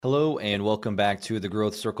Hello and welcome back to the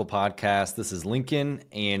Growth Circle podcast. This is Lincoln,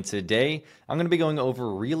 and today I'm going to be going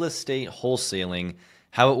over real estate wholesaling,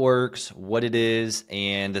 how it works, what it is,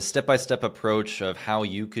 and a step-by-step approach of how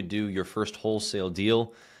you could do your first wholesale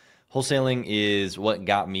deal. Wholesaling is what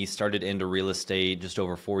got me started into real estate just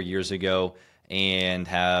over 4 years ago, and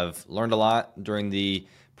have learned a lot during the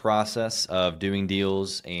process of doing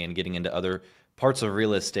deals and getting into other parts of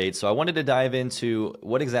real estate. So I wanted to dive into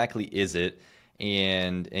what exactly is it,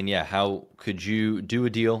 and yeah, how could you do a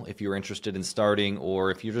deal if you're interested in starting, or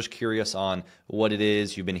if you're just curious on what it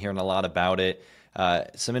is, you've been hearing a lot about it,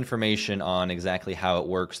 some information on exactly how it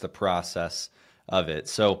works, the process of it.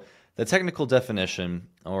 So the technical definition,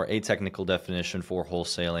 or a technical definition for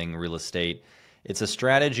wholesaling real estate, it's a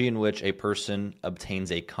strategy in which a person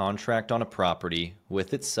obtains a contract on a property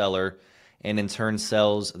with its seller and in turn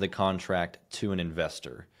sells the contract to an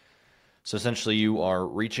investor. So essentially you are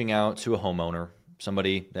reaching out to a homeowner,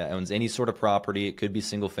 somebody that owns any sort of property. It could be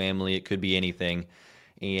single family, it could be anything.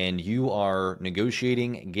 And you are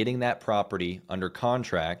negotiating, getting that property under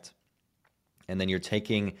contract. And then you're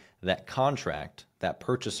taking that contract, that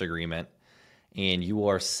purchase agreement, and you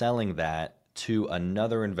are selling that to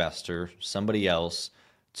another investor, somebody else,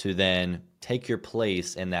 to then take your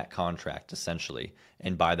place in that contract essentially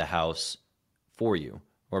and buy the house for you.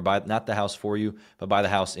 Or buy not the house for you, but buy the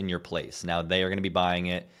house in your place. Now they are going to be buying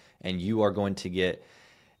it, and you are going to get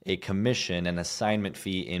a commission, an assignment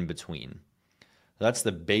fee in between. So that's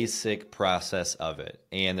the basic process of it.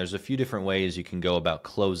 And there's a few different ways you can go about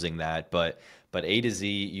closing that, but A to Z,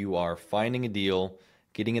 you are finding a deal,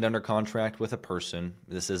 getting it under contract with a person.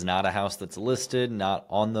 This is not a house that's listed, not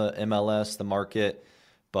on the MLS, the market,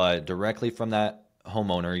 but directly from that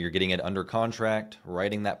homeowner. You're getting it under contract,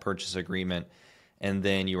 writing that purchase agreement, and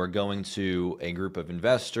then you are going to a group of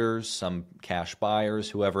investors, some cash buyers,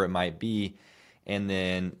 whoever it might be, and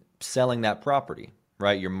then selling that property,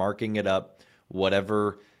 right? You're marking it up,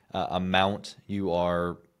 whatever amount you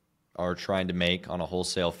are trying to make on a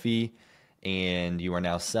wholesale fee, and you are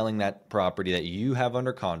now selling that property that you have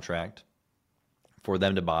under contract for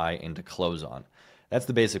them to buy and to close on. That's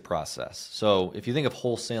the basic process. So if you think of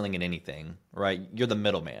wholesaling in anything, right, you're the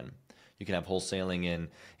middleman. You can have wholesaling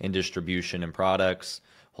in distribution and products.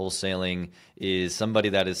 Wholesaling is somebody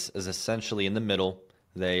that is essentially in the middle.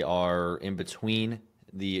 They are in between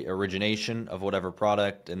the origination of whatever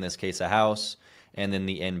product, in this case a house, and then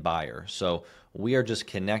the end buyer. So we are just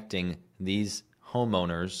connecting these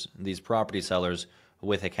homeowners, these property sellers,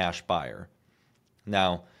 with a cash buyer.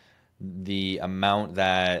 Now, the amount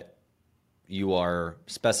that you are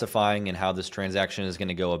specifying and how this transaction is going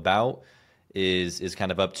to go about is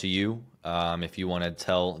kind of up to you. If you want to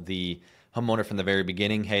tell the homeowner from the very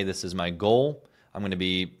beginning, hey, this is my goal, I'm going to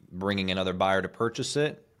be bringing another buyer to purchase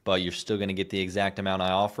it, but you're still going to get the exact amount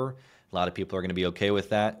I offer. A lot of people are going to be okay with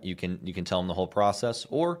that. You can tell them the whole process,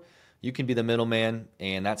 or you can be the middleman,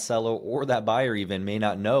 and that seller or that buyer even may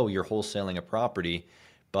not know you're wholesaling a property,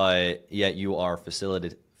 but yet you are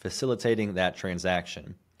facilitating that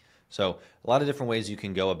transaction. So a lot of different ways you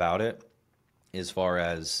can go about it. As far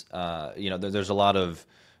as, there's a lot of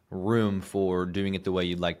room for doing it the way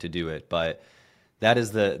you'd like to do it. But that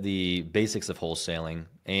is the basics of wholesaling.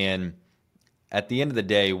 And at the end of the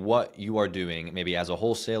day, what you are doing, maybe as a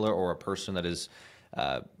wholesaler or a person that is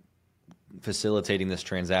facilitating this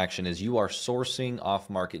transaction, is you are sourcing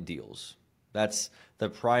off-market deals. That's the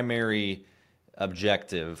primary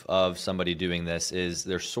objective of somebody doing this, is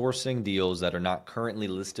they're sourcing deals that are not currently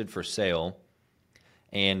listed for sale,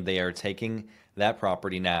 and they are taking that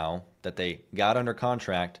property now that they got under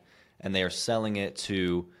contract, and they are selling it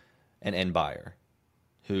to an end buyer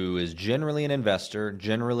who is generally an investor.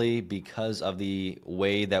 Generally, because of the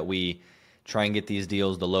way that we try and get these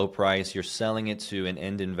deals, the low price, you're selling it to an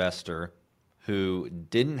end investor who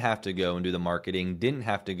didn't have to go and do the marketing, didn't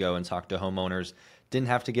have to go and talk to homeowners, didn't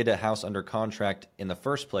have to get a house under contract in the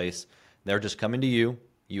first place. They're just coming to you.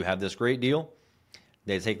 You have this great deal.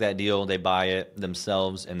 They take that deal, they buy it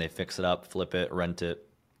themselves, and they fix it up, flip it, rent it,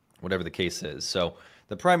 whatever the case is. So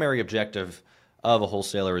the primary objective of a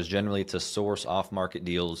wholesaler is generally to source off-market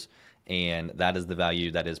deals, and that is the value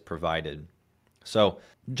that is provided. So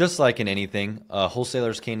just like in anything,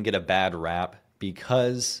 wholesalers can get a bad rap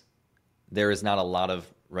because there is not a lot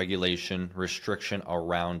of regulation, restriction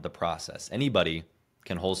around the process. Anybody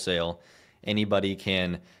can wholesale. Anybody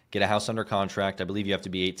can get a house under contract. I believe you have to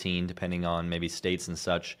be 18, depending on maybe states and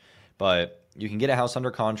such. But you can get a house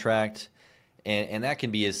under contract, and that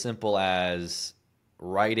can be as simple as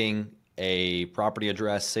writing a property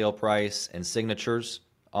address, sale price, and signatures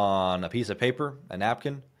on a piece of paper, a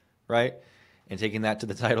napkin, right? And taking that to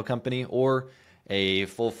the title company. Or a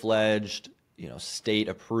full-fledged,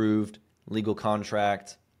 state-approved legal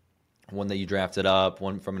contract, one that you drafted up,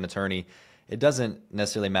 one from an attorney. It doesn't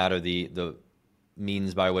necessarily matter the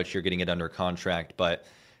means by which you're getting it under contract, but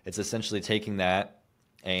it's essentially taking that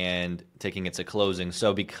and taking it to closing.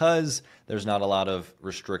 So because there's not a lot of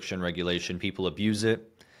restriction, regulation, people abuse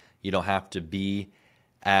it. You don't have to be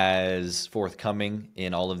as forthcoming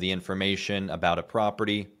in all of the information about a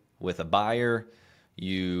property with a buyer.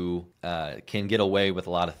 You can get away with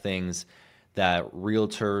a lot of things that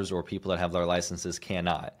realtors or people that have their licenses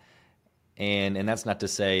cannot. And that's not to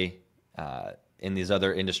say in these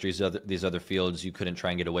other industries, these other fields, you couldn't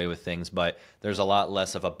try and get away with things, but there's a lot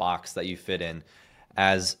less of a box that you fit in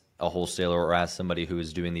as a wholesaler or as somebody who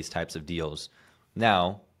is doing these types of deals.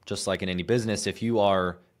 Now, just like in any business, if you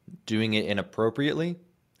are doing it inappropriately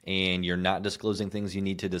and you're not disclosing things you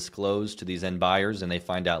need to disclose to these end buyers and they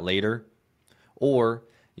find out later, or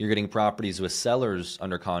you're getting properties with sellers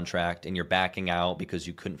under contract and you're backing out because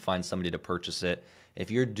you couldn't find somebody to purchase it, if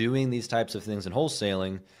you're doing these types of things in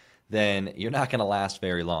wholesaling, then you're not going to last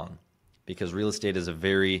very long, because real estate is a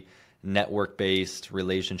very network-based,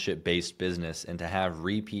 relationship-based business. And to have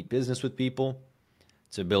repeat business with people,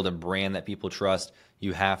 to build a brand that people trust,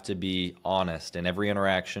 you have to be honest in every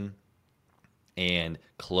interaction and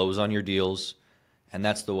close on your deals. And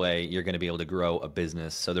that's the way you're going to be able to grow a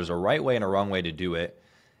business. So there's a right way and a wrong way to do it.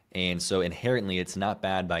 And so inherently, it's not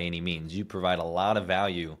bad by any means. You provide a lot of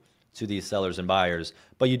value to these sellers and buyers,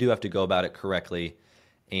 but you do have to go about it correctly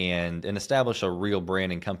and establish a real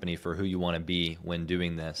brand and company for who you want to be when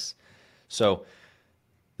doing this. So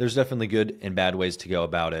there's definitely good and bad ways to go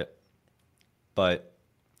about it. But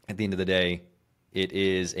at the end of the day, it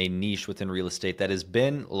is a niche within real estate that has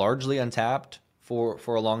been largely untapped for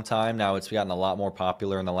a long time. Now it's gotten a lot more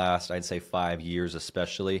popular in the last, I'd say 5 years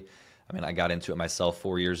especially. I mean, I got into it myself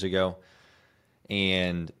 4 years ago.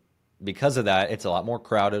 And because of that, it's a lot more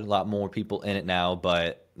crowded, a lot more people in it now.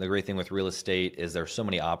 But the great thing with real estate is there's so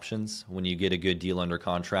many options. When you get a good deal under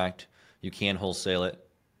contract, you can wholesale it,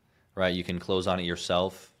 right? You can close on it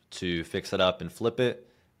yourself to fix it up and flip it,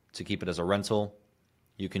 to keep it as a rental.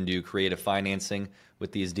 You can do creative financing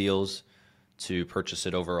with these deals to purchase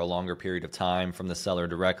it over a longer period of time from the seller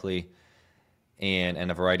directly, and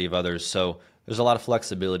a variety of others. So there's a lot of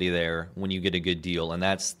flexibility there when you get a good deal, and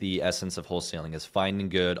that's the essence of wholesaling, is finding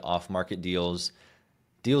good off-market deals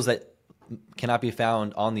that cannot be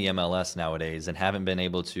found on the MLS nowadays and haven't been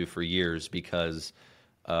able to for years because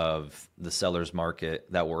of the seller's market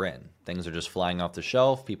that we're in. Things are just flying off the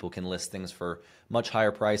shelf. People can list things for much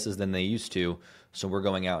higher prices than they used to, so we're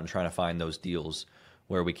going out and trying to find those deals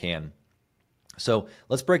where we can. So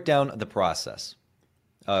let's break down the process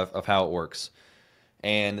of how it works.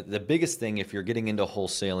 And the biggest thing, if you're getting into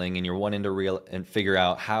wholesaling and you're wanting to figure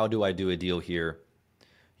out how do I do a deal here,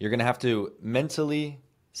 you're going to have to mentally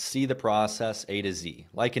see the process A to Z,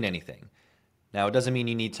 like in anything. Now, it doesn't mean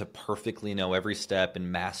you need to perfectly know every step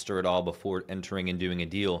and master it all before entering and doing a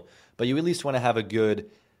deal, but you at least want to have a good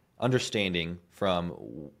understanding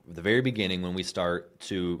from the very beginning when we start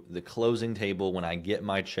to the closing table, when I get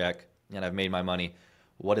my check and I've made my money,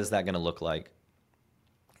 what is that going to look like?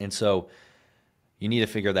 And so you need to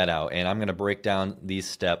figure that out. And I'm going to break down these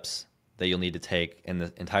steps that you'll need to take in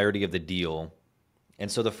the entirety of the deal.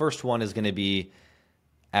 And so the first one is going to be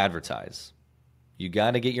advertise. You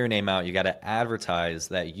got to get your name out. You got to advertise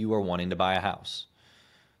that you are wanting to buy a house,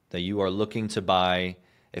 that you are looking to buy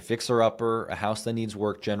a fixer-upper, a house that needs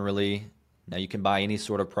work generally. Now, you can buy any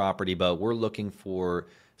sort of property, but we're looking for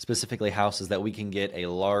specifically houses that we can get a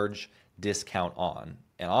large discount on.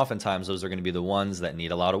 And oftentimes, those are going to be the ones that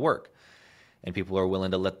need a lot of work. And people are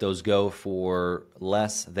willing to let those go for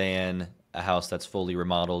less than a house that's fully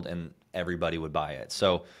remodeled and everybody would buy it.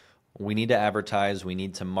 So we need to advertise, we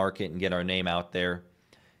need to market and get our name out there.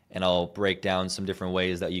 And I'll break down some different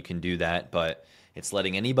ways that you can do that, but it's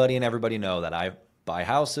letting anybody and everybody know that I buy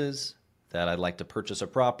houses, that I'd like to purchase a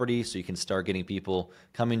property, so you can start getting people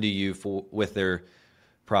coming to you with their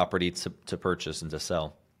property to purchase and to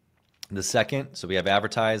sell. The second, so we have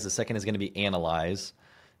advertise, the second is going to be analyze.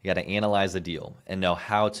 You got to analyze the deal and know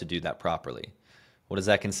how to do that properly. What does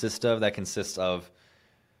that consist of? That consists of,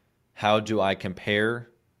 how do I compare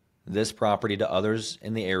this property to others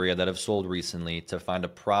in the area that have sold recently to find a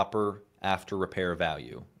proper after repair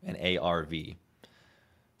value, an ARV.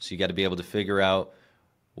 So you got to be able to figure out,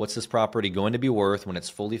 what's this property going to be worth when it's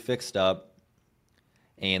fully fixed up,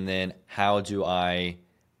 and then how do I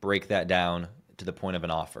break that down to the point of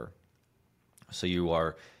an offer. So you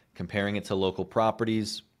are comparing it to local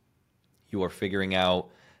properties. You are figuring out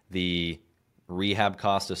the rehab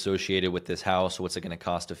cost associated with this house. What's it going to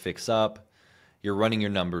cost to fix up? you're running your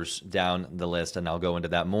numbers down the list, and I'll go into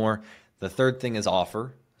that more. The third thing is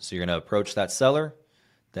offer. So you're going to approach that seller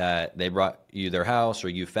that they brought you their house or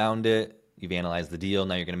you found it, you've analyzed the deal,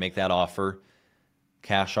 now you're going to make that offer,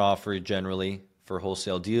 cash offer generally for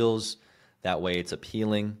wholesale deals. That way it's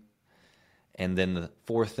appealing. And then the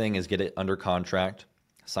fourth thing is get it under contract,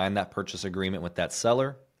 sign that purchase agreement with that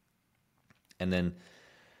seller. And then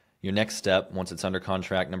your next step, once it's under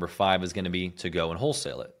contract, number 5 is going to be to go and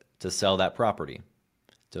wholesale it, to sell that property,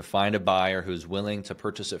 to find a buyer who's willing to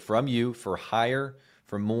purchase it from you for higher,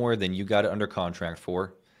 for more than you got it under contract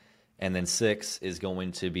for. And then 6 is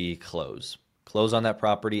going to be close. Close on that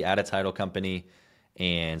property, add a title company,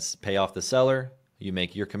 and pay off the seller. You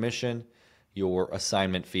make your commission, your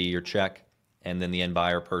assignment fee, your check, and then the end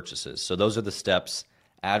buyer purchases. So those are the steps: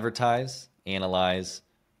 advertise, analyze,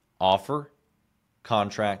 offer,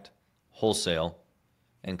 contract, wholesale,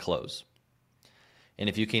 and close. And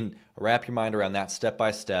if you can wrap your mind around that step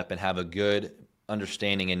by step and have a good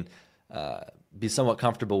understanding and be somewhat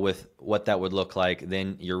comfortable with what that would look like,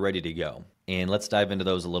 then you're ready to go. And let's dive into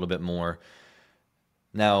those a little bit more.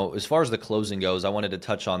 Now, as far as the closing goes, I wanted to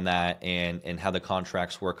touch on that and how the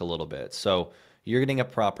contracts work a little bit. So you're getting a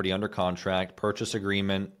property under contract, purchase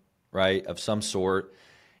agreement, right, of some sort.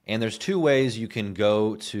 And there's 2 ways you can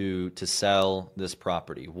go to sell this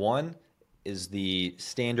property. One is the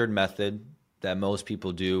standard method that most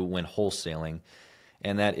people do when wholesaling,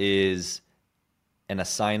 and that is an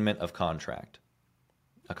assignment of contract.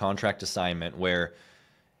 A contract assignment where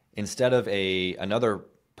instead of another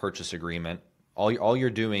purchase agreement, all you're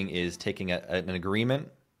doing is taking an agreement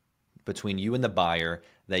between you and the buyer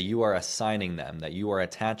that you are assigning them, that you are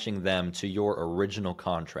attaching them to your original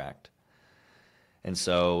contract. And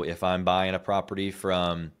so if I'm buying a property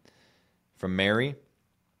from Mary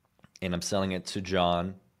and I'm selling it to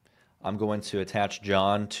John, I'm going to attach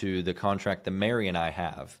John to the contract that Mary and I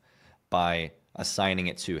have by assigning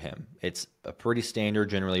it to him. It's a pretty standard,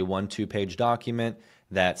 generally 1-2 page document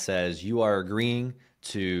that says you are agreeing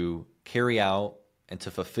to carry out and to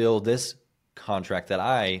fulfill this contract that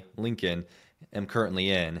I, Lincoln, am currently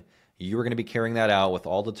in. You are going to be carrying that out with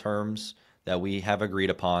all the terms that we have agreed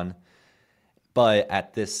upon, but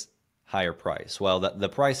at this higher price. Well, the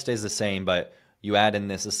price stays the same, but you add in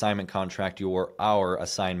this assignment contract our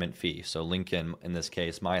assignment fee. So Lincoln, in this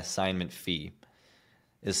case, my assignment fee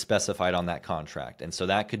is specified on that contract. And so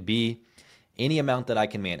that could be any amount that I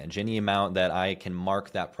can manage, any amount that I can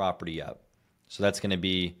mark that property up. So that's going to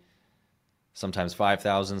be sometimes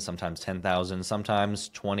 $5,000, sometimes $10,000, sometimes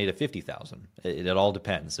 $20,000 to $50,000. It all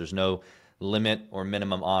depends. There's no limit or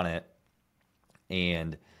minimum on it.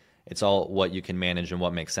 And it's all what you can manage and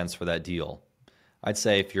what makes sense for that deal. I'd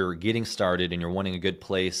say if you're getting started and you're wanting a good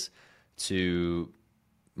place to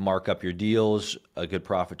mark up your deals, a good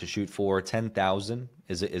profit to shoot for, $10,000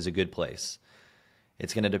 is a good place.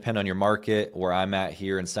 It's going to depend on your market. Where I'm at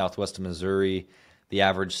here in southwest Missouri, the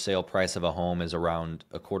average sale price of a home is around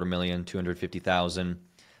 $250,000, $250,000.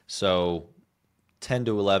 So 10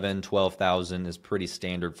 to 11, 12,000 is pretty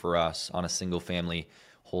standard for us on a single family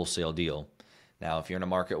wholesale deal. Now, if you're in a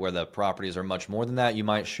market where the properties are much more than that, you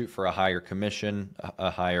might shoot for a higher commission, a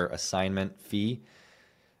higher assignment fee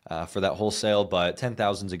for that wholesale, but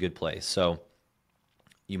 10,000 is a good place. So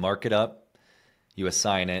you mark it up, you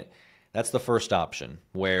assign it. That's the first option,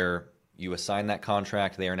 where you assign that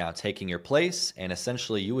contract. They are now taking your place, and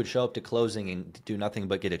essentially you would show up to closing and do nothing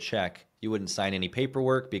but get a check. You wouldn't sign any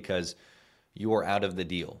paperwork because you are out of the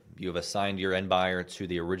deal. You have assigned your end buyer to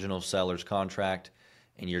the original seller's contract,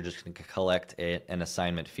 and you're just going to collect an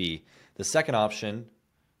assignment fee. The second option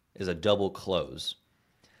is a double close.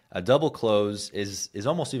 A double close is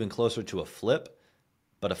almost even closer to a flip,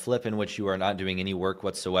 but a flip in which you are not doing any work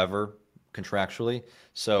whatsoever contractually.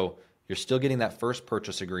 So you're still getting that first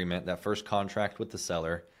purchase agreement, that first contract with the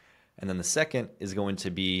seller, and then the second is going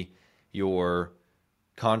to be your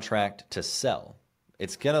contract to sell.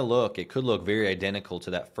 It could look very identical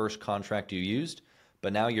to that first contract you used,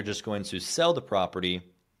 but now you're just going to sell the property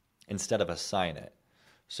instead of assign it.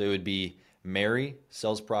 So it would be Mary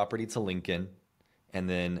sells property to Lincoln, and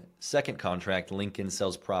then second contract, Lincoln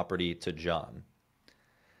sells property to John.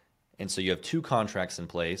 And so you have 2 contracts in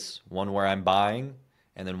place, one where I'm buying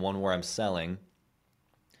and then one where I'm selling.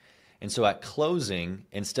 And so at closing,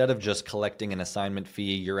 instead of just collecting an assignment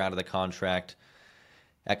fee, you're out of the contract.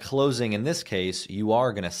 At closing, in this case, you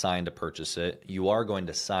are going to sign to purchase it. You are going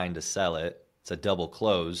to sign to sell it. It's a double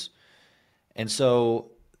close. And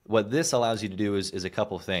so what this allows you to do is a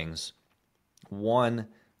couple of things. One,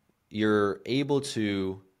 you're able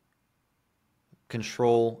to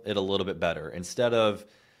control it a little bit better. Instead of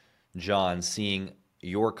John seeing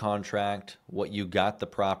your contract, what you got the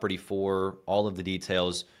property for, all of the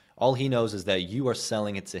details. All he knows is that you are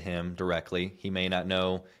selling it to him directly. He may not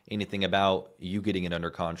know anything about you getting it under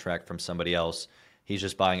contract from somebody else. He's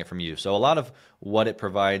just buying it from you. So a lot of what it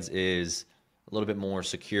provides is a little bit more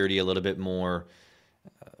security, a little bit more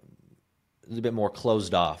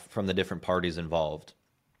closed off from the different parties involved.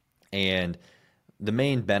 And the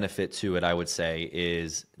main benefit to it, I would say,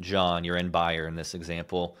 is John, your end buyer in this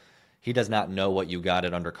example, he does not know what you got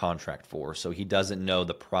it under contract for, so he doesn't know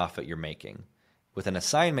the profit you're making. With an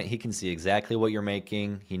assignment, he can see exactly what you're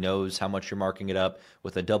making. He knows how much you're marking it up.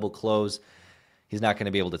 With a double close, he's not going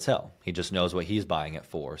to be able to tell. He just knows what he's buying it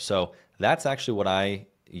for. So that's actually what I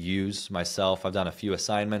use myself. I've done a few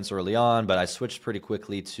assignments early on, but I switched pretty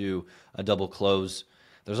quickly to a double close.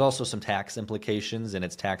 There's also some tax implications, and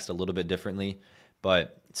it's taxed a little bit differently.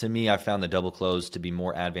 But to me, I found the double close to be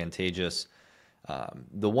more advantageous.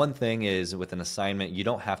 The one thing is with an assignment, you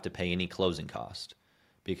don't have to pay any closing cost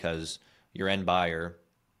because your end buyer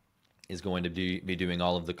is going to be doing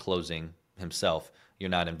all of the closing himself. You're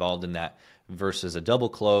not involved in that. Versus a double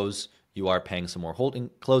close, you are paying some more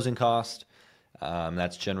closing cost.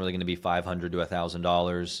 That's generally going to be $500 to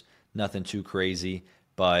 $1,000. Nothing too crazy,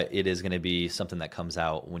 but it is going to be something that comes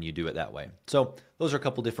out when you do it that way. So those are a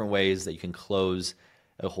couple different ways that you can close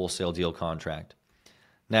a wholesale deal contract.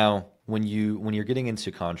 Now, when you're getting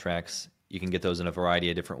into contracts, you can get those in a variety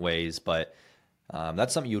of different ways, but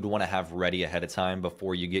that's something you would want to have ready ahead of time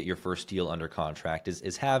before you get your first deal under contract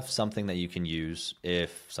is have something that you can use.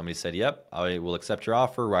 If somebody said, yep, I will accept your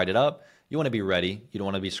offer, write it up, you want to be ready. You don't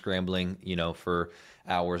want to be scrambling, for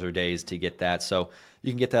hours or days to get that. So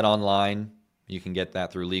you can get that online. You can get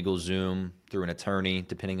that through LegalZoom, through an attorney,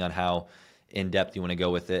 depending on how in-depth you want to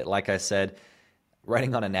go with it. Like I said,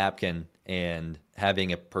 writing on a napkin and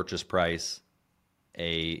having a purchase price,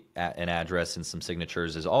 an address, and some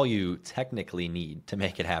signatures is all you technically need to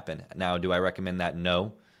make it happen. Now, do I recommend that?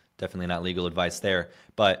 No, definitely not legal advice there.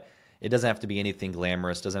 But it doesn't have to be anything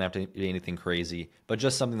glamorous, doesn't have to be anything crazy, but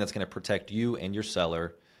just something that's going to protect you and your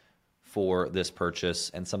seller for this purchase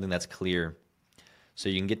and something that's clear. So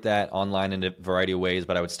you can get that online in a variety of ways,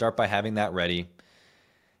 but I would start by having that ready,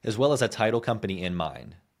 as well as a title company in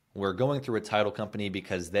mind. We're going through a title company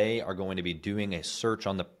because they are going to be doing a search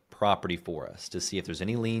on the property for us to see if there's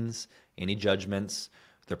any liens, any judgments.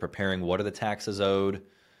 They're preparing what are the taxes owed,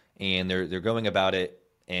 and they're going about it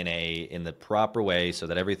in the proper way so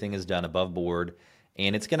that everything is done above board.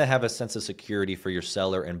 And it's going to have a sense of security for your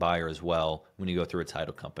seller and buyer as well when you go through a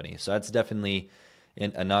title company. So that's definitely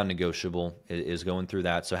a non-negotiable is going through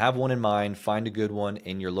that. So have one in mind, find a good one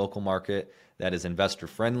in your local market that is investor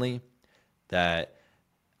friendly, that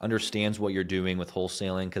understands what you're doing with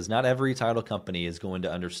wholesaling, because not every title company is going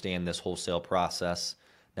to understand this wholesale process.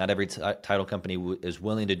 Not every title company is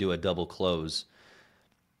willing to do a double close.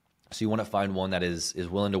 So you want to find one that is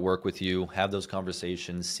willing to work with you, have those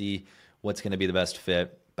conversations, see what's going to be the best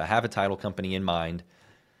fit, but have a title company in mind,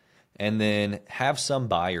 and then have some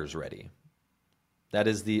buyers ready. That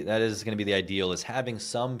is going to be the ideal, is having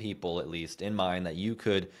some people at least in mind that you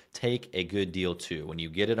could take a good deal to. When you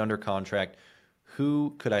get it under contract,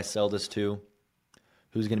 who could I sell this to?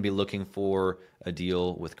 Who's going to be looking for a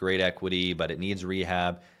deal with great equity, but it needs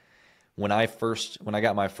rehab? When I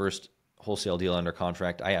got my first wholesale deal under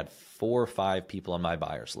contract, I had 4 or 5 people on my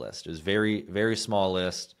buyers list. It was very, very small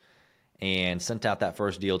list, and sent out that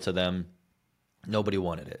first deal to them. Nobody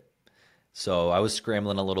wanted it. So I was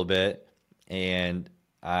scrambling a little bit, and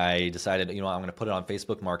I decided, I'm going to put it on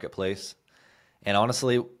Facebook Marketplace. And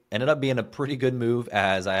honestly, ended up being a pretty good move,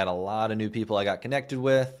 as I had a lot of new people I got connected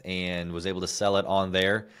with and was able to sell it on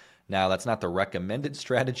there. Now, that's not the recommended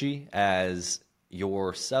strategy, as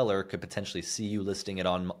your seller could potentially see you listing it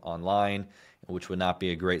online, which would not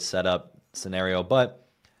be a great setup scenario, but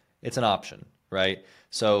it's an option, right?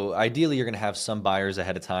 So ideally, you're going to have some buyers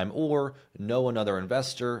ahead of time, or know another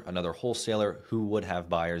investor, another wholesaler who would have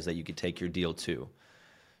buyers that you could take your deal to.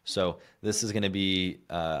 So this is going to be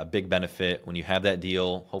a big benefit when you have that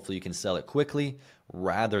deal. Hopefully you can sell it quickly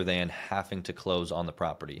rather than having to close on the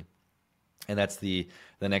property. And that's the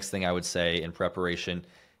next thing I would say in preparation,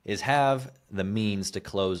 is have the means to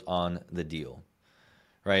close on the deal,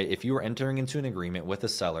 right? If you are entering into an agreement with a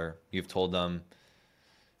seller, you've told them,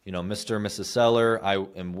 Mr. and Mrs. Seller, I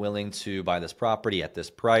am willing to buy this property at this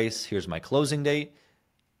price. Here's my closing date.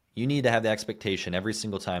 You need to have the expectation every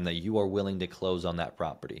single time that you are willing to close on that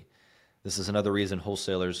property. This is another reason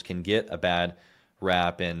wholesalers can get a bad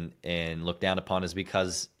rap and looked down upon, is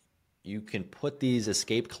because you can put these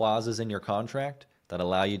escape clauses in your contract that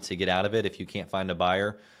allow you to get out of it if you can't find a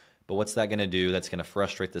buyer. But what's that going to do? That's going to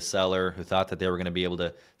frustrate the seller who thought that they were going to be able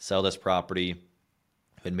to sell this property,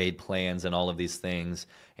 who had made plans and all of these things.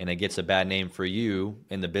 And it gets a bad name for you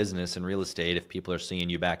in the business and real estate if people are seeing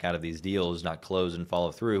you back out of these deals, not close and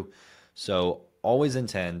follow through. So always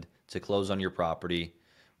intend to close on your property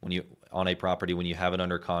when you have it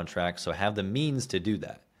under contract. So have the means to do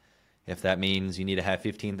that. If that means you need to have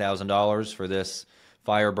 $15,000 for this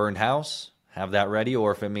fire burned house, have that ready.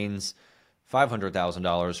 Or if it means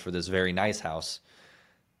 $500,000 for this very nice house,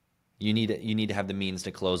 you need to have the means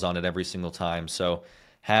to close on it every single time. So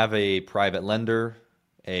have a private lender,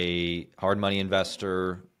 a hard money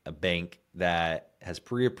investor, a bank that has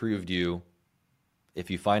pre-approved you if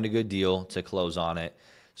you find a good deal to close on it.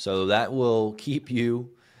 So that will keep you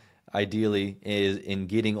ideally is in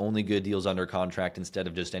getting only good deals under contract instead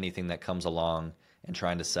of just anything that comes along and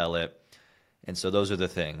trying to sell it. And so those are the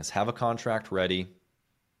things. Have a contract ready,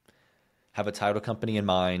 have a title company in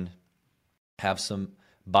mind, have some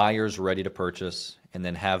buyers ready to purchase, and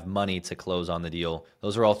then have money to close on the deal.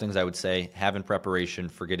 Those are all things I would say have in preparation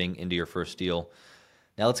for getting into your first deal.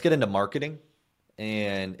 Now let's get into marketing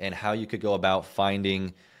and how you could go about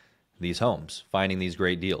finding these homes, finding these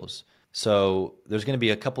great deals. So there's going to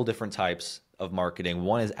be a couple different types of marketing.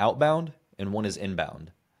 One is outbound and one is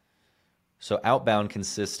inbound. So outbound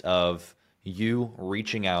consists of you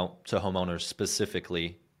reaching out to homeowners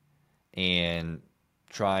specifically and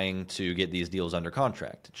trying to get these deals under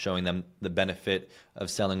contract, showing them the benefit of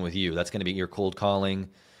selling with you. That's going to be your cold calling,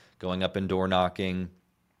 going up and door knocking,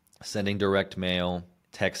 sending direct mail,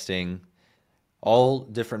 texting, all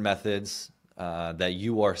different methods that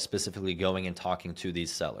you are specifically going and talking to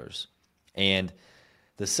these sellers. And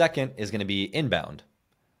the second is going to be inbound,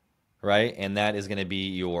 right? And that is going to be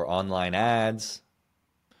your online ads,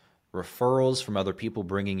 referrals from other people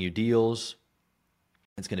bringing you deals.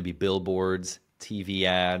 It's going to be billboards, TV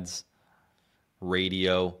ads,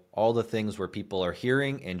 radio, all the things where people are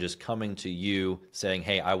hearing and just coming to you saying,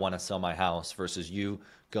 hey, I want to sell my house, versus you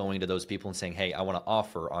going to those people and saying, hey, I want to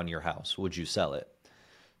offer on your house. Would you sell it?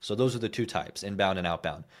 So those are the two types, inbound and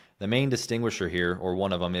outbound. The main distinguisher here, or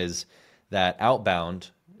one of them, is that outbound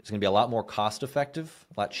is going to be a lot more cost effective,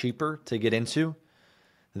 a lot cheaper to get into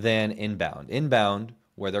than inbound. Inbound,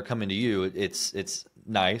 where they're coming to you, it's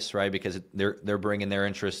nice, right? Because they're bringing their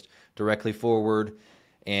interest directly forward,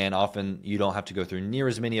 and often you don't have to go through near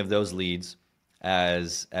as many of those leads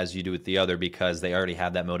as you do with the other, because they already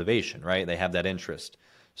have that motivation, right? They have that interest.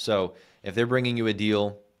 So if they're bringing you a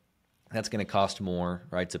deal, that's going to cost more,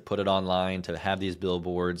 right? To put it online, to have these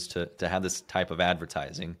billboards, to have this type of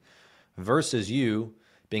advertising, versus you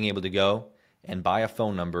being able to go and buy a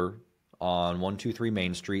phone number on 123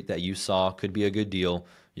 Main Street that you saw could be a good deal.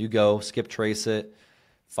 You go, skip trace it,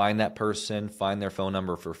 find that person, find their phone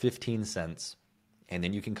number for 15 cents, and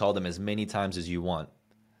then you can call them as many times as you want.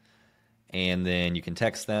 And then you can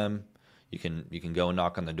text them, you can go and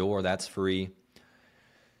knock on the door, that's free.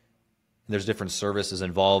 There's different services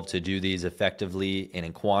involved to do these effectively and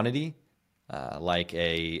in quantity, like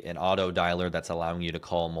an auto dialer that's allowing you to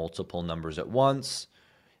call multiple numbers at once,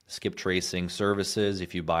 skip tracing services.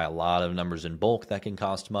 If you buy a lot of numbers in bulk, that can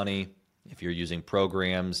cost money. If you're using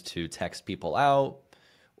programs to text people out,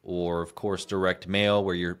 or of course direct mail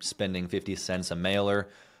where you're spending 50 cents a mailer,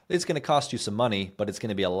 it's going to cost you some money, but it's going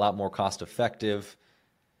to be a lot more cost effective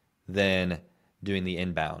than doing the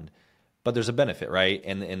inbound. But there's a benefit, right?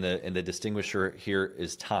 And the distinguisher here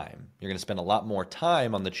is time. You're going to spend a lot more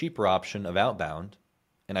time on the cheaper option of outbound,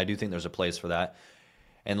 and I do think there's a place for that,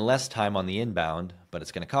 and less time on the inbound, but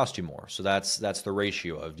it's going to cost you more. So that's the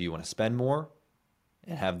ratio of, do you want to spend more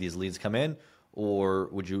and have these leads come in,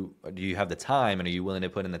 or do you have the time, and are you willing to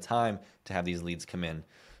put in the time to have these leads come in?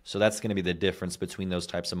 So that's going to be the difference between those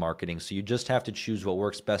types of marketing. So you just have to choose what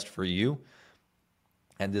works best for you.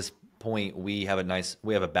 At this point, we have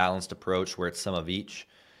a balanced approach where it's some of each,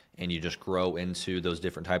 and you just grow into those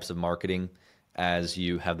different types of marketing as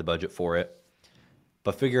you have the budget for it.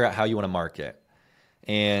 But figure out how you want to market.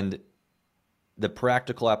 And the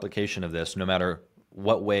practical application of this, no matter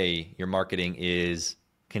what way you're marketing, is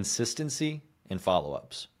consistency and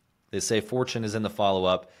follow-ups. They say fortune is in the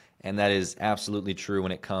follow-up, and that is absolutely true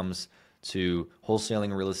when it comes to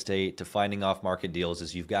wholesaling real estate, to finding off-market deals,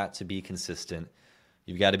 is you've got to be consistent.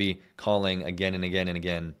 You've got to be calling again and again and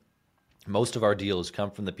again. Most of our deals come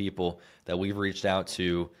from the people that we've reached out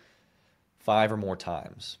to 5 or more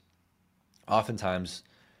times. Oftentimes,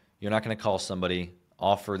 you're not going to call somebody,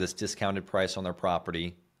 offer this discounted price on their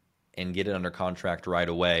property, and get it under contract right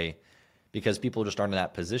away, because people just aren't in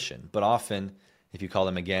that position. But often, if you call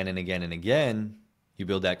them again and again and again, you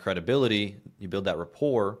build that credibility, you build that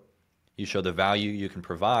rapport, you show the value you can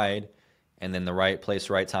provide, and then the right place,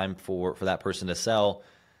 right time for that person to sell,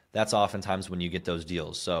 that's oftentimes when you get those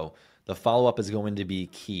deals. So the follow-up is going to be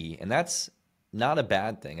key, and that's not a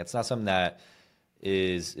bad thing. It's not something that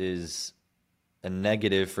is a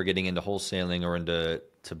negative for getting into wholesaling or into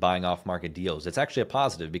buying off-market deals. It's actually a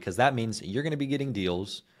positive, because that means you're going to be getting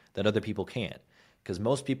deals that other people can't, because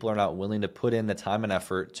most people are not willing to put in the time and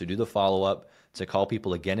effort to do the follow-up, to call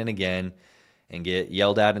people again and again and get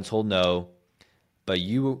yelled at and told no. But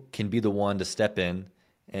you can be the one to step in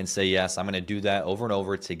and say, yes, I'm going to do that over and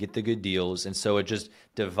over to get the good deals. And so it just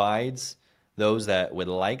divides those that would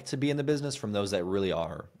like to be in the business from those that really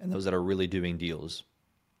are, and those that are really doing deals.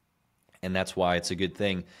 And that's why it's a good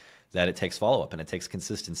thing that it takes follow-up and it takes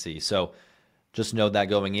consistency. So just know that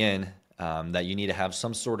going in, that you need to have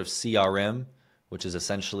some sort of CRM, which is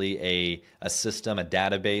essentially a system, a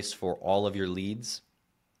database for all of your leads,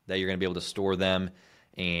 that you're going to be able to store them.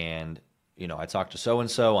 And, I talked to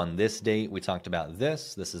so-and-so on this date. We talked about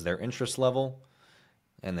this. This is their interest level.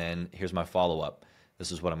 And then here's my follow-up.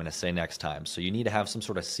 This is what I'm going to say next time. So you need to have some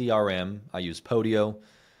sort of CRM. I use Podio.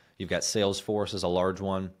 You've got Salesforce as a large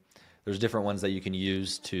one. There's different ones that you can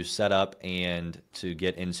use to set up and to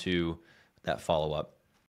get into that follow-up.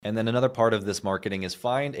 And then another part of this marketing is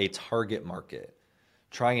find a target market.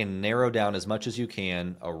 Try and narrow down as much as you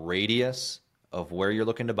can a radius of where you're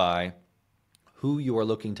looking to buy, who you are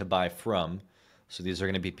looking to buy from. So these are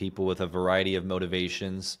going to be people with a variety of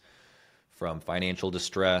motivations, from financial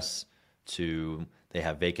distress to they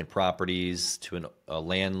have vacant properties, to a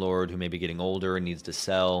landlord who may be getting older and needs to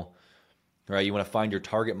sell. Right? You want to find your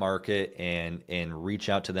target market and reach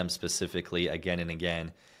out to them specifically again and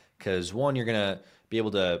again, because one, you're going to be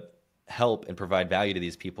able to help and provide value to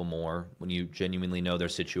these people more when you genuinely know their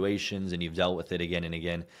situations and you've dealt with it again and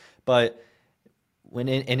again. But when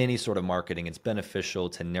in any sort of marketing, it's beneficial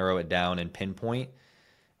to narrow it down and pinpoint,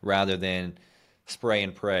 rather than spray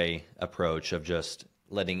and pray approach of just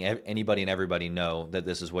letting anybody and everybody know that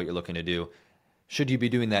this is what you're looking to do. Should you be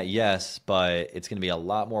doing that? Yes, but it's going to be a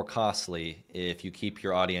lot more costly if you keep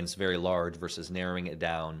your audience very large versus narrowing it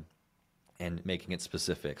down and making it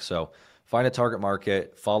specific. So find a target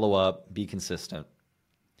market, follow up, be consistent.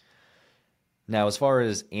 Now, as far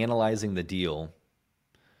as analyzing the deal,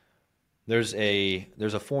 there's a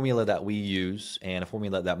formula that we use, and a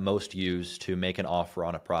formula that most use, to make an offer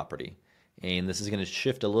on a property. And this is going to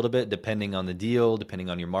shift a little bit depending on the deal, depending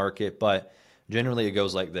on your market, but generally it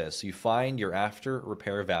goes like this. You find your after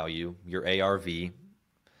repair value, your ARV,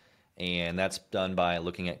 and that's done by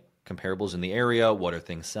looking at comparables in the area. What are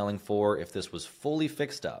things selling for? If this was fully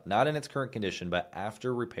fixed up, not in its current condition, but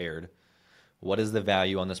after repaired, what is the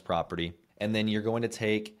value on this property? And then you're going to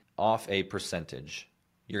take off a percentage.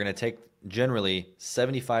 You're going to take generally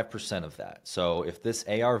 75% of that. So if this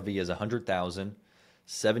ARV is 100,000,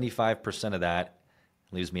 75% of that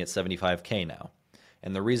leaves me at 75K now.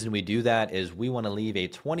 And the reason we do that is we want to leave a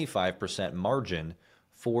 25% margin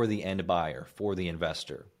for the end buyer, for the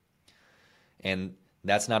investor. And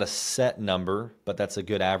that's not a set number, but that's a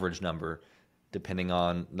good average number depending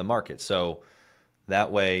on the market. So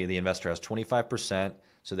that way the investor has 25%,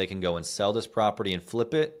 so they can go and sell this property and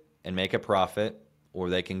flip it and make a profit, or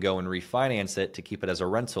they can go and refinance it to keep it as a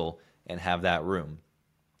rental and have that room.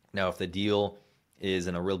 Now, if the deal is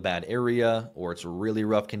in a real bad area or it's a really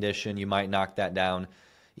rough condition, you might knock that down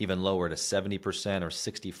even lower to 70% or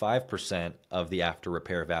 65% of the after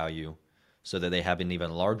repair value, so that they have an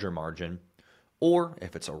even larger margin. Or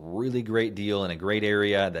if it's a really great deal in a great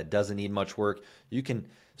area that doesn't need much work, you can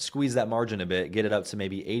squeeze that margin a bit, get it up to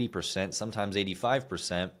maybe 80%, sometimes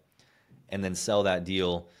 85%, and then sell that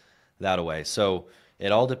deal that way. So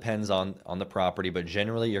it all depends on the property, but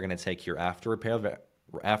generally you're going to take your after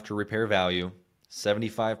repair value,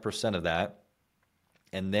 75% of that,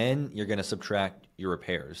 and then you're going to subtract your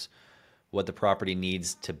repairs, what the property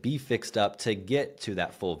needs to be fixed up to get to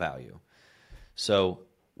that full value. So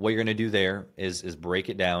what you're going to do there is break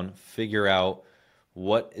it down, figure out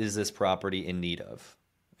what is this property in need of.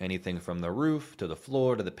 Anything from the roof to the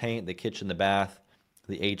floor to the paint, the kitchen, the bath,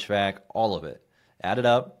 the HVAC, all of it. Add it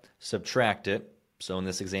up, subtract it. So in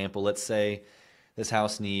this example, let's say this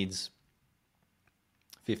house needs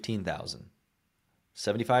 $15,000.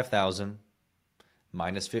 75,000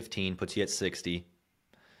 minus 15 puts you at 60.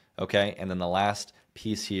 Okay, and then the last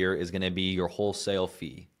piece here is going to be your wholesale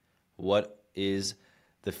fee. What is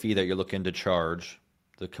the fee that you're looking to charge,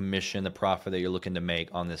 the commission, the profit that you're looking to make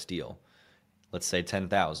on this deal? Let's say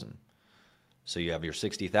 10,000. So you have your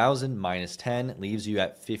 60,000 minus 10 leaves you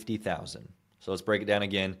at 50,000. So let's break it down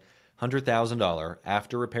again. $100,000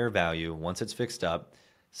 after repair value, once it's fixed up,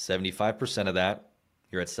 75% of that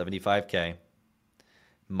you're at 75K,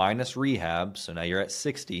 minus rehab, so now you're at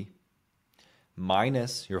 60,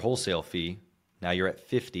 minus your wholesale fee, now you're at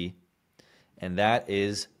 50, and that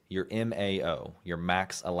is your MAO, your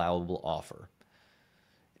max allowable offer.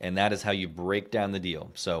 And that is how you break down the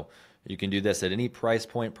deal. So you can do this at any price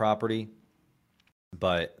point property,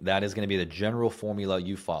 but that is going to be the general formula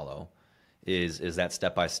you follow, is that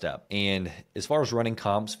step by step. And as far as running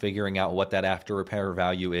comps, figuring out what that after repair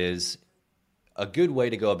value is, a good way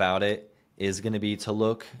to go about it is going to be to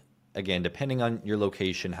look, again, depending on your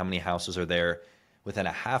location, how many houses are there within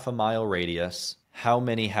a half a mile radius, how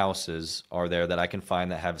many houses are there that I can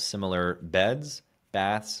find that have similar beds,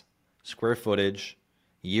 baths, square footage,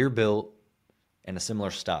 year built, and a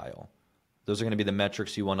similar style. Those are going to be the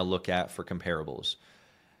metrics you want to look at for comparables.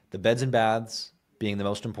 The beds and baths being the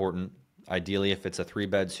most important. Ideally, if it's a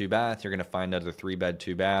 3-bed, 2-bath, you're going to find other 3-bed,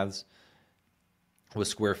 2 baths. With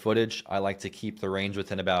square footage, I like to keep the range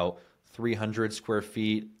within about 300 square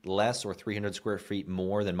feet less or 300 square feet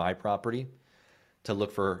more than my property to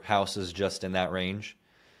look for houses just in that range.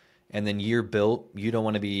 And then year built, you don't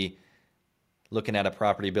want to be looking at a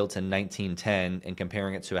property built in 1910 and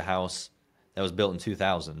comparing it to a house that was built in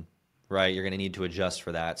 2000, right? You're going to need to adjust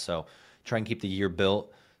for that. So try and keep the year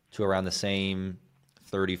built to around the same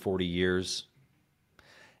 30, 40 years.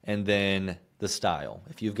 And then the style.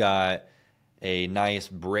 If you've got a nice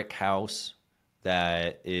brick house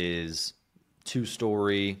that is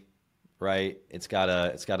 2-story, right? It's got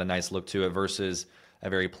a nice look to it versus a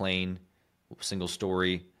very plain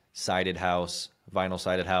single-story sided house, vinyl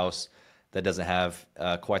sided house that doesn't have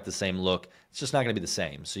quite the same look. It's just not going to be the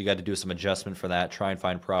same. So you got to do some adjustment for that. Try and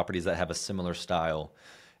find properties that have a similar style.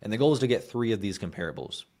 And the goal is to get 3 of these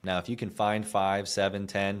comparables. Now, if you can find 5, 7,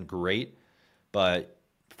 10, great. But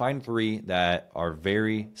find 3 that are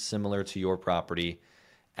very similar to your property.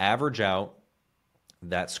 Average out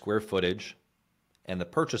that square footage and the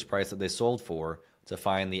purchase price that they sold for to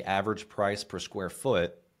find the average price per square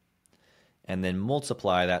foot, and then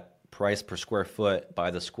multiply that price per square foot by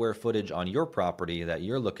the square footage on your property that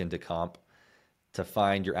you're looking to comp to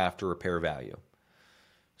find your after repair value.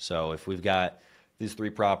 So if we've got these 3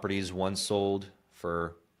 properties, one sold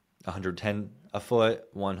for 110 a foot,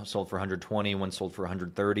 one sold for 120, one sold for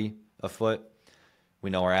 130 a foot. We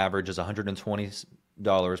know our average is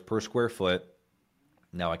 $120 per square foot.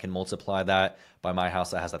 Now I can multiply that by my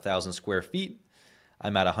house that has 1,000 square feet.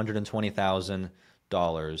 I'm at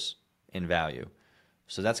 $120,000 in value.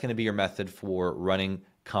 So that's going to be your method for running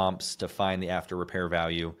comps to find the after repair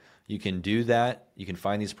value. You can do that. You can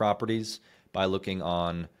find these properties by looking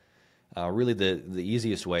on, really the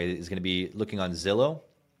easiest way is going to be looking on Zillow.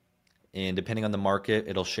 And depending on the market,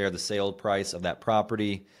 it'll share the sale price of that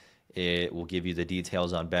property. It will give you the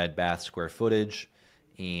details on bed, bath, square footage.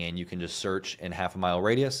 And you can just search in half a mile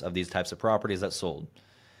radius of these types of properties that sold.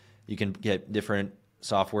 You can get different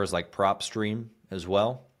softwares like PropStream as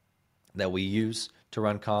well that we use to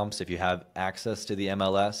run comps if you have access to the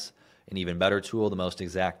MLS, an even better tool, the most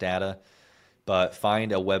exact data. But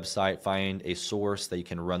find a website, find a source that you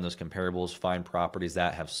can run those comparables, find properties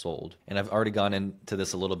that have sold. And I've already gone into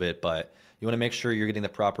this a little bit, but you want to make sure you're getting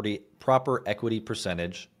the proper equity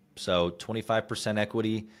percentage. So 25%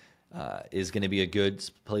 equity is going to be a good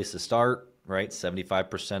place to start, right?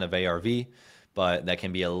 75% of ARV, but that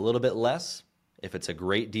can be a little bit less if it's a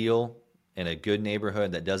great deal in a good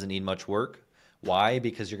neighborhood that doesn't need much work. Why?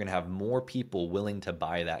 Because you're going to have more people willing to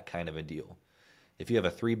buy that kind of a deal. If you have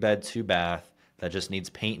a 3-bed, 2-bath that just needs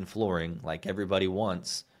paint and flooring like everybody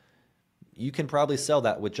wants, you can probably sell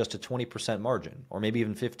that with just a 20% margin or maybe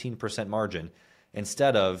even 15% margin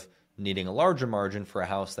instead of needing a larger margin for a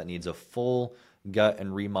house that needs a full gut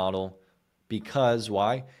and remodel. Because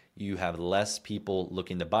why? You have less people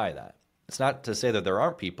looking to buy that. It's not to say that there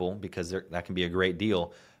aren't people, because that can be a great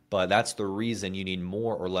deal, but that's the reason you need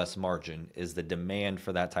more or less margin, is the demand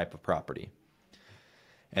for that type of property.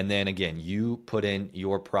 And then again, you put in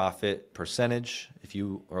your profit percentage. If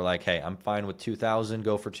you are like, hey, I'm fine with 2,000,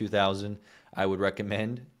 go for 2,000. I would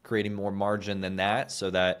recommend creating more margin than that so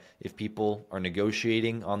that if people are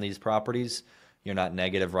negotiating on these properties, you're not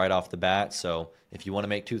negative right off the bat. So if you want to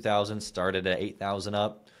make 2,000, start at 8,000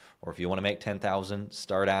 up. Or if you want to make 10,000,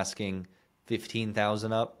 start asking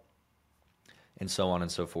 15,000 up, and so on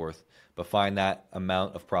and so forth. But find that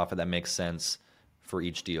amount of profit that makes sense for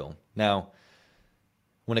each deal. Now,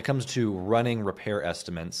 when it comes to running repair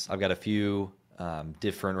estimates, I've got a few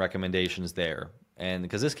different recommendations there. And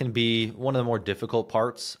because this can be one of the more difficult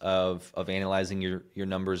parts of analyzing your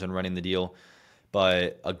numbers and running the deal.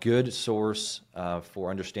 But a good source for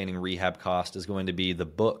understanding rehab cost is going to be the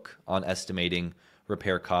book on estimating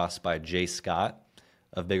repair costs by Jay Scott.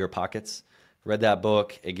 of Bigger Pockets. Read that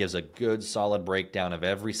book. It gives a good solid breakdown of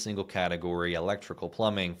every single category: electrical,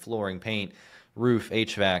 plumbing, flooring, paint, roof,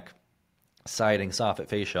 HVAC, siding, soffit,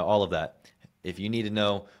 fascia, all of that. If you need to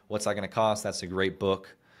know what's that going to cost, that's a great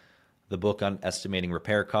book. The book on estimating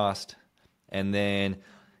repair cost. And then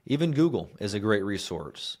even Google is a great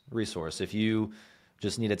resource. If you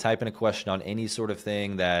just need to type in a question on any sort of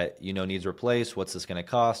thing that you know needs replaced, what's this going to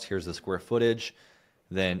cost? Here's the square footage.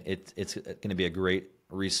 Then it's going to be a great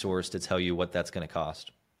resource to tell you what that's going to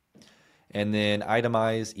cost. And then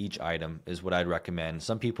itemize each item is what I'd recommend.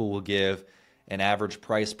 Some people will give an average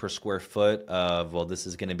price per square foot of, well, this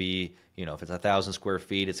is going to be, if it's 1,000 square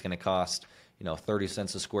feet, it's going to cost, 30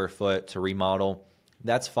 cents a square foot to remodel.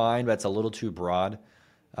 That's fine, but it's a little too broad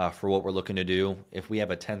for what we're looking to do. If we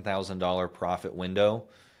have a $10,000 profit window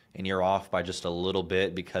and you're off by just a little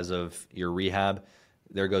bit because of your rehab,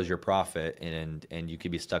 there goes your profit, and you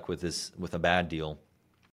could be stuck with a bad deal.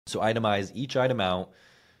 So itemize each item out.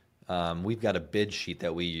 We've got a bid sheet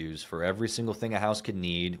that we use for every single thing a house could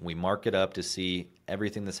need. We mark it up to see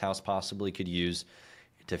everything this house possibly could use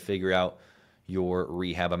to figure out your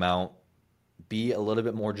rehab amount. Be a little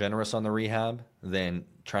bit more generous on the rehab than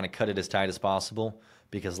trying to cut it as tight as possible,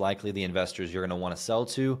 because likely the investors you're going to want to sell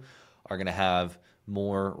to are going to have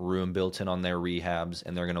more room built in on their rehabs,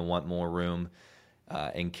 and they're going to want more room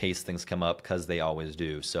in case things come up, because they always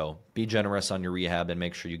do. So be generous on your rehab and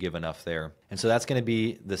make sure you give enough there. And so that's going to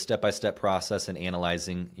be the step-by-step process in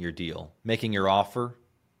analyzing your deal. Making your offer.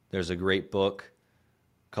 There's a great book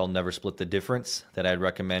called Never Split the Difference that I'd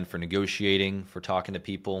recommend for negotiating, for talking to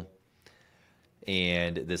people.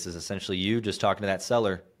 And this is essentially you just talking to that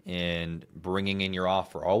seller and bringing in your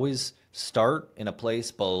offer. Always start in a place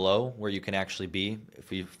below where you can actually be.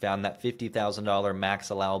 If you found that $50,000 max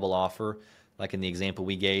allowable offer, like in the example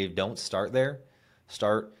we gave, don't start there.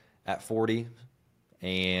 Start at 40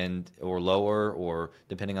 or lower, or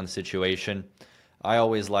depending on the situation. I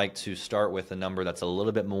always like to start with a number that's a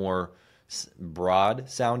little bit more broad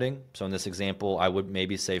sounding. So in this example, I would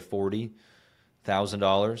maybe say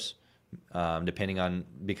 $40,000, depending on,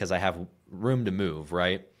 because I have room to move,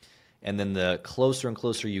 right? And then the closer and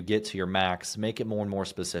closer you get to your max, make it more and more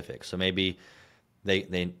specific. So maybe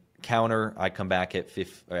they counter, I come back at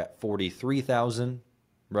 43,000,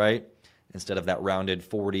 right? Instead of that rounded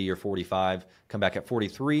 40 or 45, come back at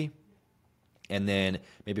 43. And then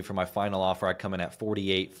maybe for my final offer, I come in at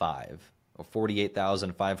 48,500 or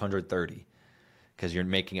 48,530, because you're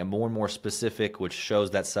making it more and more specific, which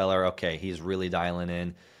shows that seller, okay, he's really dialing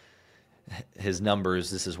in his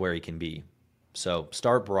numbers. This is where he can be. So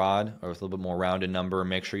start broad or with a little bit more rounded number.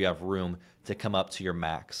 Make sure you have room to come up to your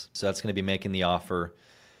max. So that's going to be making the offer.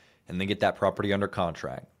 And then get that property under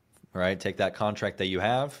contract, right? Take that contract that you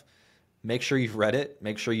have, make sure you've read it,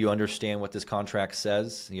 make sure you understand what this contract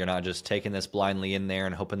says. You're not just taking this blindly in there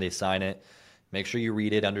and hoping they sign it. Make sure you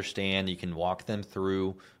read it, understand. You can walk them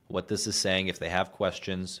through what this is saying. If they have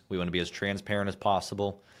questions, we want to be as transparent as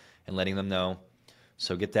possible and letting them know.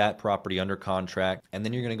 So get that property under contract, and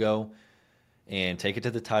then you're going to go and take it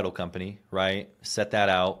to the title company, right? Set that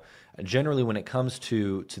out. Generally, when it comes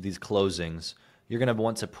to these closings, you're going to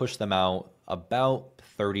want to push them out about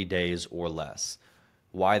 30 days or less.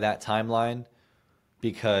 Why that timeline?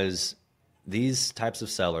 Because these types of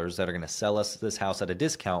sellers that are going to sell us this house at a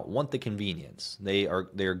discount want the convenience.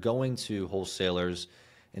 They're going to wholesalers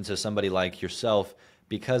and to somebody like yourself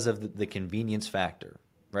because of the convenience factor,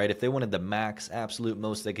 right? If they wanted the max, absolute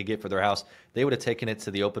most they could get for their house, they would have taken it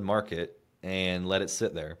to the open market and let it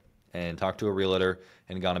sit there and talked to a realtor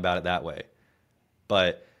and gone about it that way.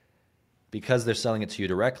 But because they're selling it to you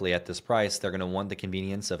directly at this price, they're going to want the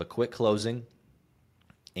convenience of a quick closing,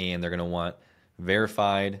 and they're going to want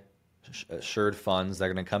verified, assured funds that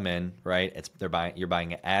are going to come in, right? You're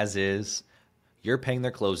buying it as is. You're paying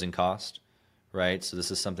their closing cost, right? So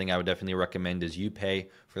this is something I would definitely recommend is you pay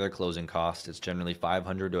for their closing cost. It's generally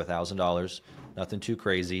 $500 to $1,000, nothing too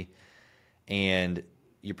crazy. And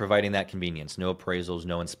you're providing that convenience, no appraisals,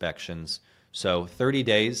 no inspections. So 30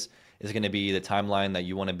 days is going to be the timeline that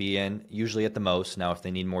you want to be in, usually at the most. Now, if they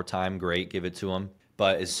need more time, great, give it to them.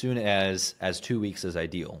 But as soon as 2 weeks is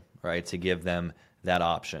ideal, right, to give them that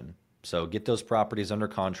option. So get those properties under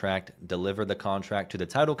contract, deliver the contract to the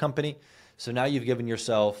title company. So now you've given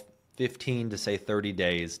yourself 15 to say 30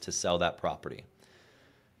 days to sell that property.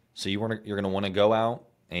 So you're going to want to go out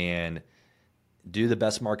and do the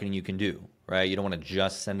best marketing you can do, right? You don't want to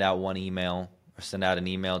just send out one email or send out an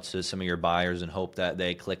email to some of your buyers and hope that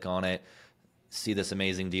they click on it, see this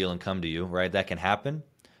amazing deal and come to you, right? That can happen.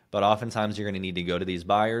 But oftentimes you're going to need to go to these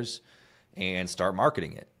buyers and start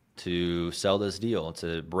marketing it to sell this deal,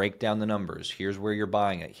 to break down the numbers. Here's where you're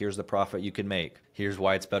buying it. Here's the profit you can make. Here's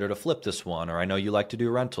why it's better to flip this one. Or I know you like to do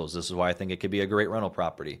rentals. This is why I think it could be a great rental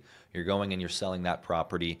property. You're going and you're selling that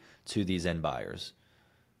property to these end buyers.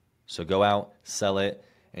 So go out, sell it,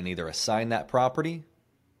 and either assign that property,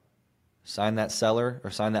 sign that seller,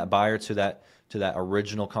 or sign that buyer to that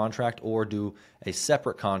original contract, or do a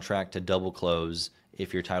separate contract to double close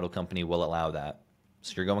if your title company will allow that.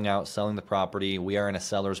 So you're going out, selling the property. We are in a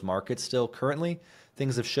seller's market still currently.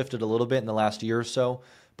 Things have shifted a little bit in the last year or so,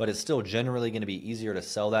 but it's still generally going to be easier to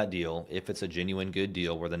sell that deal if it's a genuine good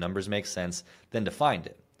deal where the numbers make sense than to find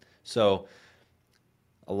it. So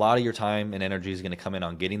a lot of your time and energy is going to come in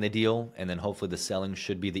on getting the deal, and then hopefully the selling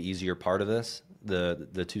should be the easier part of this,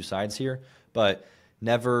 the two sides here. But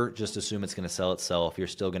never just assume it's going to sell itself. You're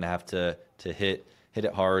still going to have to hit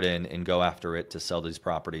it hard and go after it to sell these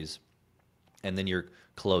properties. And then you're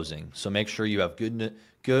closing. So make sure you have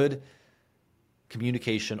good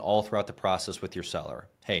communication all throughout the process with your seller.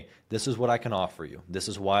 Hey, this is what I can offer you. This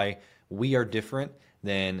is why we are different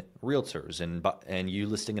than realtors and you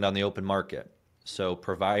listing it on the open market. So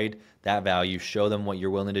provide that value, show them what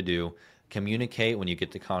you're willing to do, communicate when you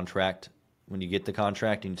get the contract. When you get the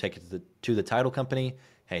contract and you take it to the title company,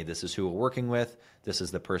 hey, this is who we're working with. This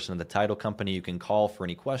is the person in the title company you can call for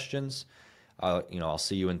any questions. I'll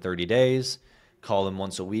see you in 30 days. Call them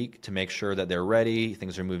once a week to make sure that they're ready,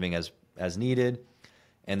 things are moving as needed,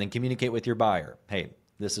 and then communicate with your buyer. Hey,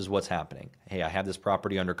 this is what's happening. Hey, I have this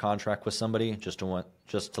property under contract with somebody, just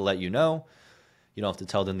to let you know. You don't have to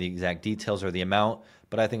tell them the exact details or the amount,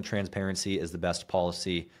 but I think transparency is the best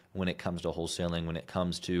policy when it comes to wholesaling, when it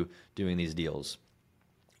comes to doing these deals.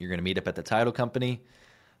 You're going to meet up at the title company.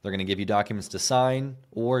 They're going to give you documents to sign,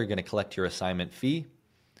 or you're going to collect your assignment fee,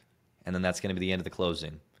 and then that's going to be the end of the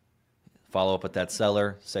closing. Follow up with that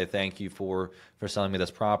seller, say thank you for selling me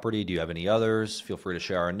this property. Do you have any others? Feel free to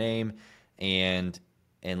share our name, and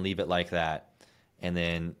leave it like that. And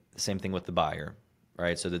then the same thing with the buyer,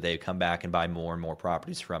 right? So that they come back and buy more and more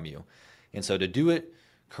properties from you. And so to do it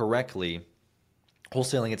correctly,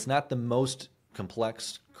 wholesaling, it's not the most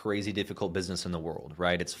complex, crazy, difficult business in the world,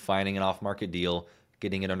 right? It's finding an off-market deal,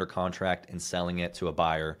 getting it under contract, and selling it to a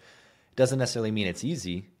buyer. It doesn't necessarily mean it's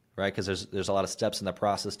easy, right? Because there's a lot of steps in the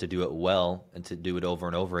process to do it well and to do it over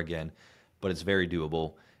and over again, but it's very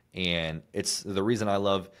doable. And it's the reason I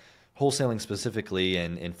love wholesaling specifically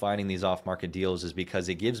and finding these off-market deals is because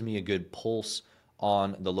it gives me a good pulse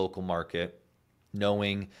on the local market,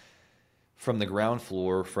 knowing from the ground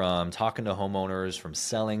floor, from talking to homeowners, from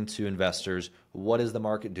selling to investors, what is the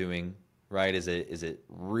market doing, right? Is it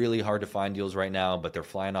really hard to find deals right now, but they're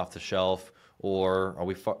flying off the shelf? Or are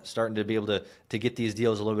we starting to be able to get these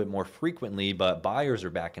deals a little bit more frequently, but buyers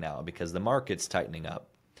are backing out because the market's tightening up,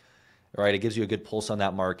 right? It gives you a good pulse on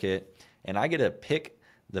that market. And I get to pick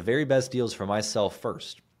the very best deals for myself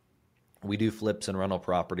first. We do flips and rental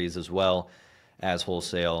properties as well as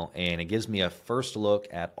wholesale, and it gives me a first look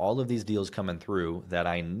at all of these deals coming through that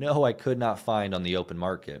I know I could not find on the open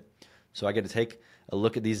market. So I get to take a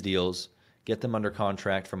look at these deals, get them under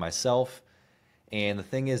contract for myself. And the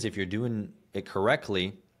thing is, if you're doing it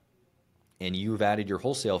correctly and you've added your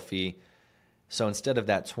wholesale fee, so instead of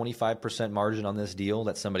that 25% margin on this deal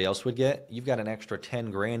that somebody else would get, you've got an extra 10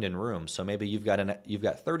 grand in room. So maybe you've got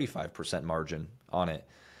 35% margin on it.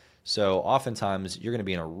 So oftentimes you're going to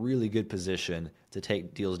be in a really good position to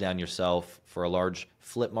take deals down yourself for a large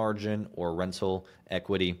flip margin or rental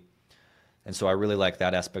equity. And so I really like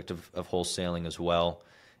that aspect of wholesaling as well.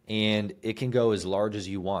 And it can go as large as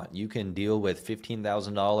you want. You can deal with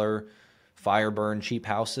 $15,000 fire burn cheap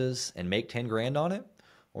houses and make 10 grand on it,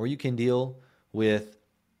 or you can deal with,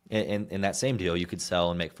 in that same deal, you could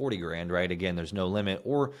sell and make 40 grand, right? Again, there's no limit.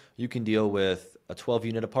 Or you can deal with a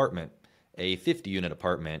 12-unit apartment, a 50-unit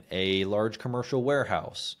apartment, a large commercial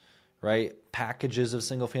warehouse, right? Packages of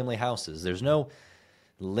single-family houses. There's no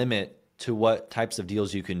limit to what types of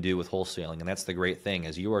deals you can do with wholesaling. And that's the great thing,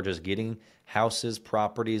 is you are just getting houses,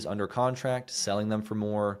 properties under contract, selling them for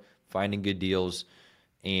more, finding good deals.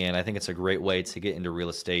 And I think it's a great way to get into real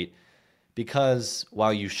estate, because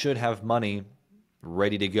while you should have money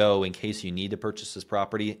ready to go in case you need to purchase this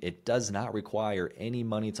property, it does not require any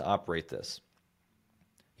money to operate this.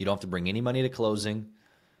 You don't have to bring any money to closing,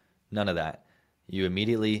 none of that. You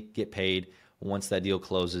immediately get paid once that deal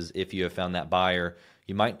closes if you have found that buyer.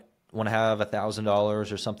 You might want to have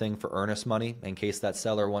 $1,000 or something for earnest money in case that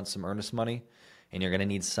seller wants some earnest money, and you're going to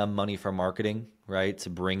need some money for marketing, right,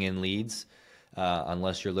 to bring in leads,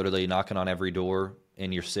 unless you're literally knocking on every door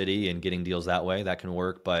in your city and getting deals that way. That can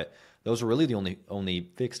work, but those are really the only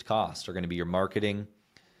fixed costs are going to be your marketing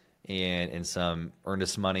and some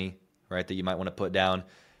earnest money, right, that you might want to put down.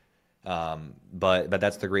 But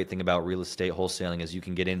that's the great thing about real estate wholesaling is you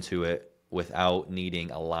can get into it without needing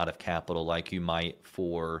a lot of capital like you might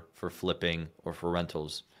for flipping or for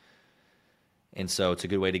rentals. And so it's a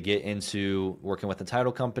good way to get into working with a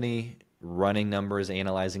title company, running numbers,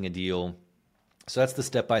 analyzing a deal. So that's the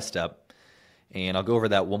step-by-step. And I'll go over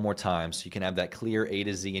that one more time so you can have that clear A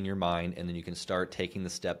to Z in your mind, and then you can start taking the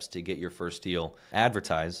steps to get your first deal.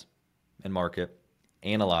 Advertise and market,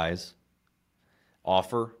 analyze,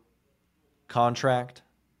 offer, contract,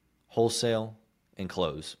 wholesale, and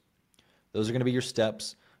close. Those are going to be your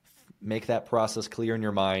steps. Make that process clear in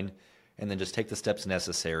your mind, and then just take the steps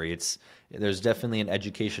necessary. There's definitely an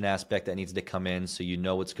education aspect that needs to come in so you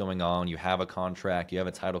know what's going on. You have a contract, you have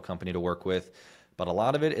a title company to work with, but a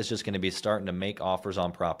lot of it is just going to be starting to make offers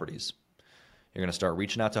on properties. You're going to start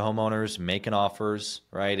reaching out to homeowners, making offers,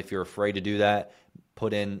 right? If you're afraid to do that,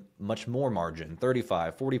 put in much more margin,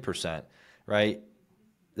 35, 40%, right?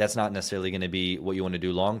 That's not necessarily going to be what you want to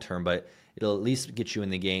do long term, but it'll at least get you in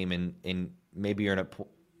the game, and maybe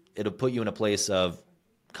it'll put you in a place of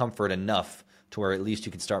comfort enough to where at least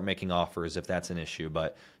you can start making offers if that's an issue.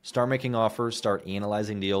 But start making offers, start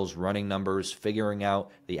analyzing deals, running numbers, figuring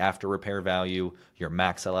out the after repair value, your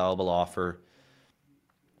max allowable offer.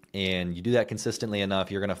 And you do that consistently enough,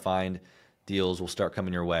 you're going to find deals will start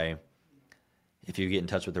coming your way if you get in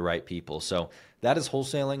touch with the right people. So that is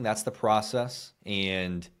wholesaling. That's the process.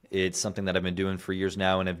 And it's something that I've been doing for years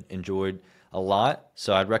now and have enjoyed a lot.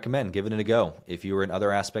 So I'd recommend giving it a go. If you are in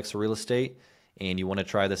other aspects of real estate and you want to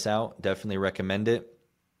try this out, definitely recommend it.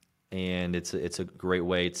 And it's a great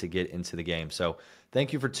way to get into the game. So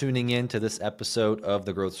thank you for tuning in to this episode of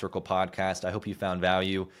the Growth Circle podcast. I hope you found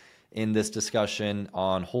value in this discussion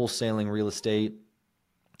on wholesaling real estate.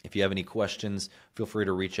 If you have any questions, feel free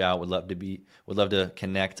to reach out. Would love to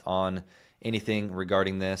connect on anything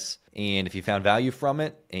regarding this. And if you found value from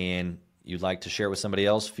it and you'd like to share it with somebody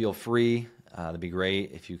else, feel free. That'd be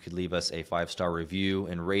great if you could leave us a 5-star review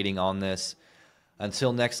and rating on this.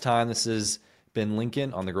 Until next time, this has been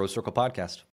Lincoln on the Growth Circle podcast.